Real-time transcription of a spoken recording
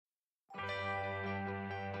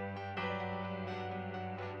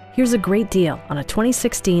Here's a great deal on a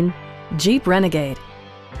 2016 Jeep Renegade.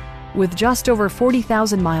 With just over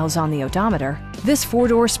 40,000 miles on the odometer, this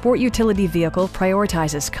four-door sport utility vehicle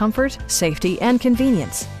prioritizes comfort, safety, and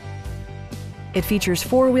convenience. It features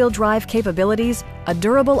four-wheel drive capabilities, a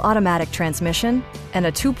durable automatic transmission, and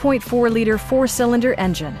a 2.4-liter four-cylinder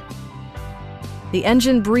engine. The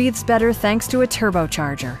engine breathes better thanks to a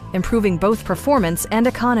turbocharger, improving both performance and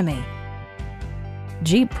economy.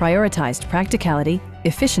 Jeep prioritized practicality,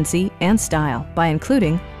 efficiency, and style by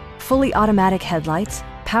including fully automatic headlights,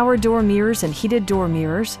 power door mirrors and heated door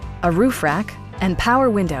mirrors, a roof rack, and power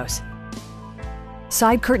windows.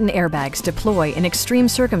 Side curtain airbags deploy in extreme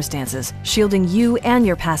circumstances, shielding you and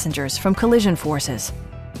your passengers from collision forces.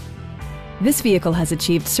 This vehicle has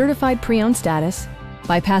achieved certified pre-owned status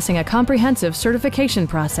by passing a comprehensive certification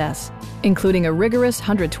process, including a rigorous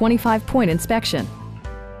 125-point inspection.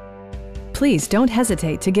 Please don't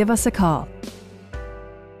hesitate to give us a call.